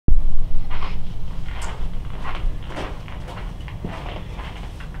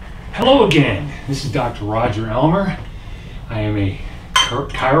Hello again, this is Dr. Roger Elmer. I am a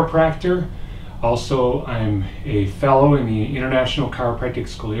chiropractor. Also, I'm a fellow in the International Chiropractic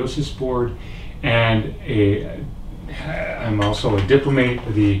Scoliosis Board, and I'm also a diplomate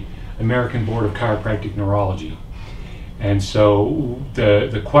of the American Board of Chiropractic Neurology. And so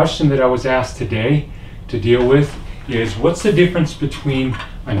the question that I was asked today to deal with is, what's the difference between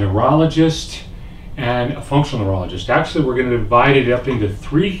a neurologist and a functional neurologist? Actually, we're going to divide it up into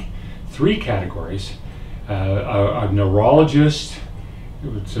three categories. A neurologist,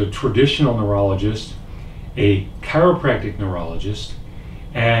 it's a traditional neurologist, a chiropractic neurologist,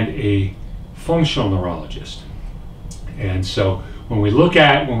 and a functional neurologist. And so when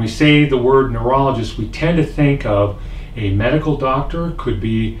we say the word neurologist, we tend to think of a medical doctor, could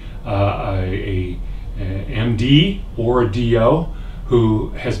be a MD or a DO who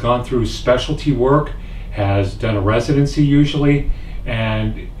has gone through specialty work, has done a residency usually,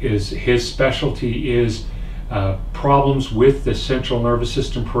 and his specialty is problems with the central nervous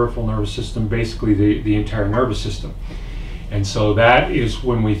system, peripheral nervous system, basically the entire nervous system. And so that is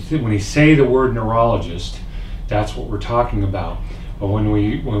when we say the word neurologist, that's what we're talking about. But when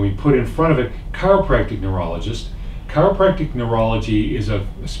we put in front of it chiropractic neurologist, chiropractic neurology is a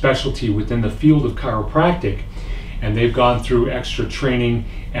specialty within the field of chiropractic, and they've gone through extra training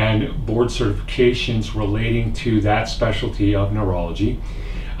and board certifications relating to that specialty of neurology.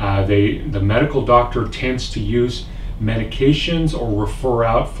 The medical doctor tends to use medications or refer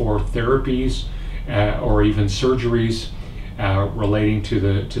out for therapies or even surgeries relating to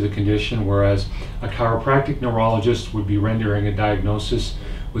the condition, whereas a chiropractic neurologist would be rendering a diagnosis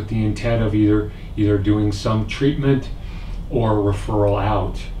with the intent of either doing some treatment or referral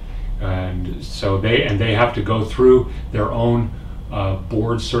out. And so they have to go through their own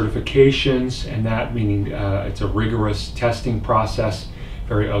board certifications, and that meaning it's a rigorous testing process,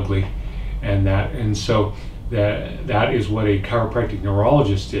 very ugly, and so that is what a chiropractic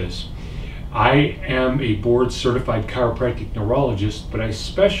neurologist is. I am a board certified chiropractic neurologist, but I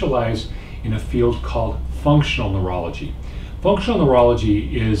specialize in a field called functional neurology. Functional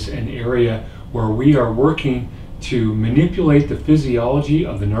neurology is an area where we are working to manipulate the physiology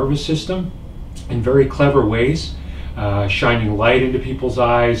of the nervous system in very clever ways, shining light into people's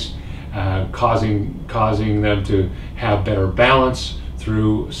eyes, causing them to have better balance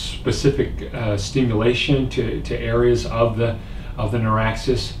through specific stimulation to areas of the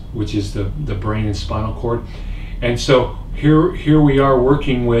neuraxis, which is the brain and spinal cord. And so here we are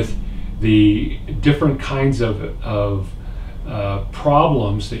working with the different kinds of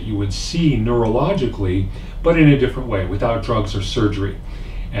problems that you would see neurologically, but in a different way, without drugs or surgery.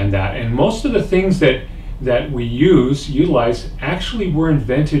 And most of the things that we utilize actually were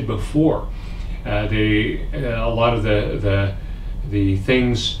invented before. A lot of the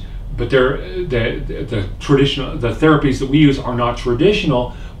things, but the traditional, the therapies that we use are not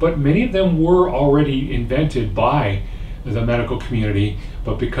traditional, but many of them were already invented by the medical community,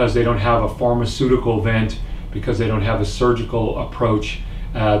 but because they don't have a pharmaceutical vent, because they don't have a surgical approach,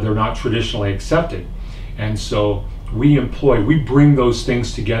 they're not traditionally accepted. And so we bring those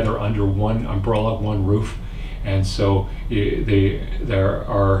things together under one umbrella, one roof. And so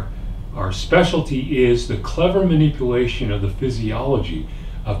our specialty is the clever manipulation of the physiology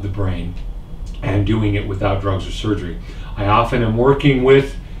of the brain, and doing it without drugs or surgery. I often am working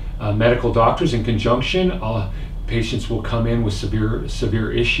with medical doctors in conjunction. Patients will come in with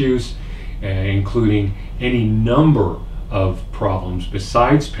severe issues, including any number of problems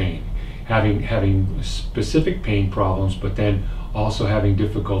besides pain, having specific pain problems, but then also having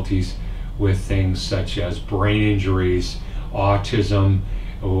difficulties with things such as brain injuries, autism,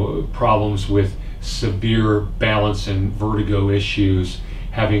 problems with severe balance and vertigo issues,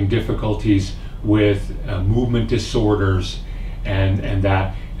 having difficulties with movement disorders,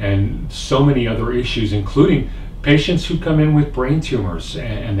 and so many other issues, including patients who come in with brain tumors,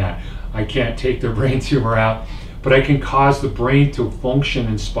 and that I can't take their brain tumor out, but I can cause the brain to function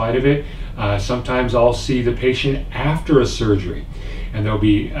in spite of it. Sometimes I'll see the patient after a surgery, and there'll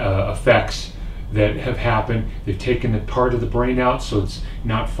be effects that have happened. They've taken the part of the brain out, so it's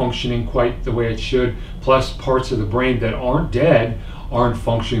not functioning quite the way it should, plus parts of the brain that aren't dead aren't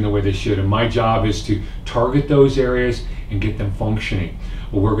functioning the way they should. And my job is to target those areas and get them functioning.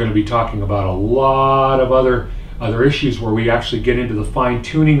 Well, we're going to be talking about a lot of other issues where we actually get into the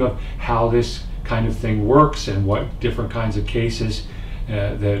fine-tuning of how this kind of thing works and what different kinds of cases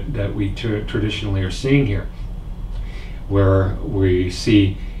that we traditionally are seeing here, where we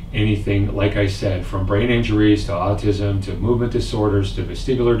see anything, like I said, from brain injuries to autism to movement disorders to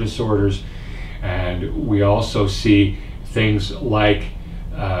vestibular disorders. And we also see things like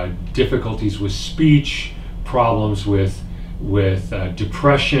difficulties with speech, problems with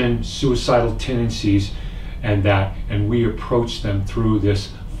depression, suicidal tendencies, and we approach them through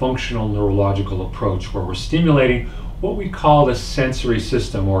this functional neurological approach, where we're stimulating what we call the sensory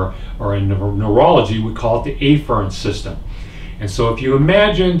system, or in neurology we call it the afferent system. And so if you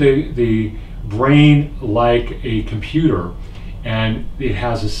imagine the brain like a computer, and it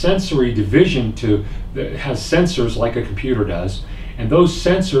has a sensory division that has sensors like a computer does, and those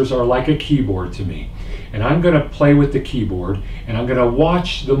sensors are like a keyboard to me. And I'm going to play with the keyboard, and I'm going to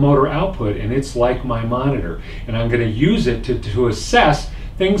watch the motor output, and it's like my monitor. And I'm going to use it to assess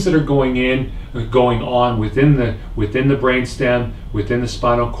things that are going on within the brainstem, within the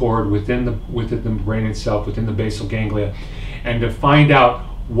spinal cord, within the brain itself, within the basal ganglia, and to find out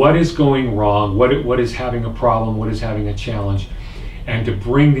what is going wrong, what is having a problem, what is having a challenge, and to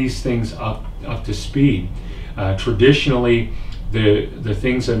bring these things up to speed. Traditionally, the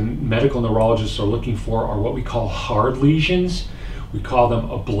things that medical neurologists are looking for are what we call hard lesions. We call them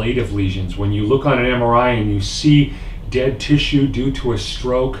ablative lesions. When you look on an MRI and you see dead tissue due to a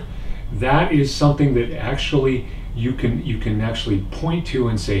stroke, that is something that actually you can actually point to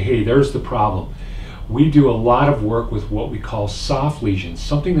and say, hey, there's the problem. We do a lot of work with what we call soft lesions,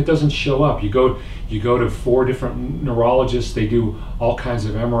 something that doesn't show up. You go to 4 different neurologists, they do all kinds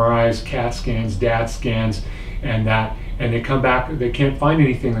of MRIs, CAT scans, DAT scans, and they come back, they can't find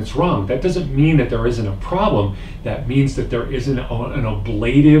anything that's wrong. That doesn't mean that there isn't a problem. That means that there isn't an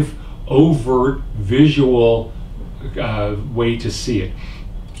ablative, overt, visual way to see it.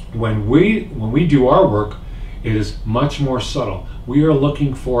 When we do our work, it is much more subtle. We are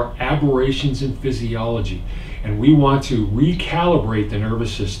looking for aberrations in physiology, and we want to recalibrate the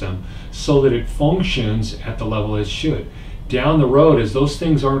nervous system so that it functions at the level it should. Down the road, as those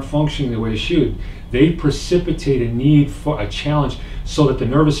things aren't functioning the way it should, they precipitate a need for a challenge, so that the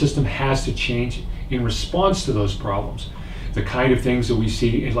nervous system has to change in response to those problems. The kind of things that we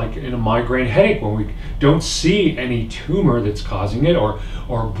see like in a migraine headache, when we don't see any tumor that's causing it, or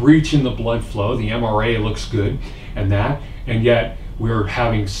breach in the blood flow. The MRA looks good, and yet we're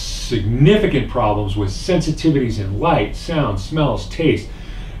having significant problems with sensitivities in light, sound, smells, taste,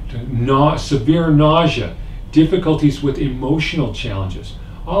 severe nausea, difficulties with emotional challenges.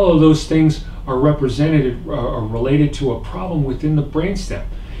 All of those things are related to a problem within the brainstem.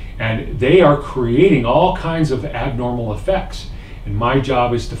 And they are creating all kinds of abnormal effects. And my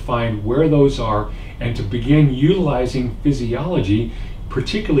job is to find where those are and to begin utilizing physiology,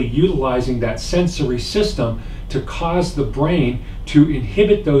 particularly utilizing that sensory system, to cause the brain to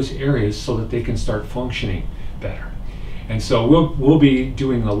inhibit those areas so that they can start functioning better. And so we'll be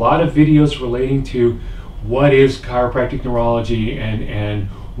doing a lot of videos relating to what is chiropractic neurology and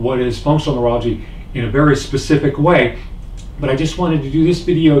what is functional neurology in a very specific way. But I just wanted to do this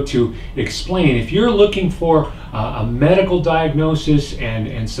video to explain, if you're looking for a medical diagnosis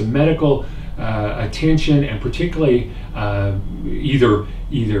and some medical attention, and particularly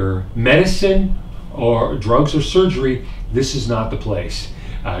either medicine or drugs or surgery, this is not the place.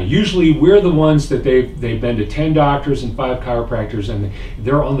 Usually we're the ones that they've been to 10 doctors and 5 chiropractors, and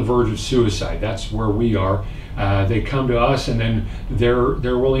they're on the verge of suicide. That's where we are. They come to us, and then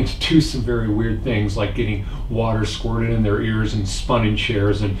they're willing to do some very weird things, like getting water squirted in their ears and spun in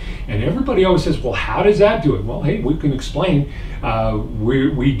chairs, and everybody always says, well, how does that do it? Well, hey, we can explain.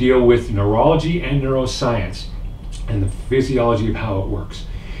 We deal with neurology and neuroscience and the physiology of how it works.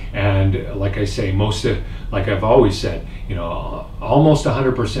 And like I say, like I've always said, almost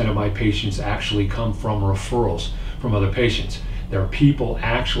 100% of my patients actually come from referrals from other patients. There are people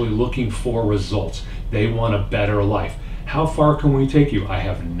actually looking for results. They want a better life. How far can we take you? I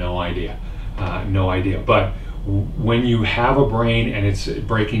have no idea. No idea. But when you have a brain and it's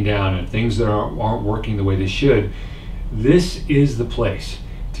breaking down and things that aren't working the way they should, this is the place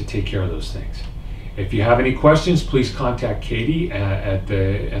to take care of those things. If you have any questions, please contact Katie at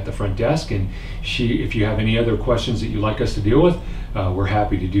the front desk, and if you have any other questions that you'd like us to deal with, we're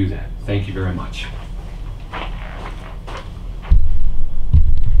happy to do that. Thank you very much.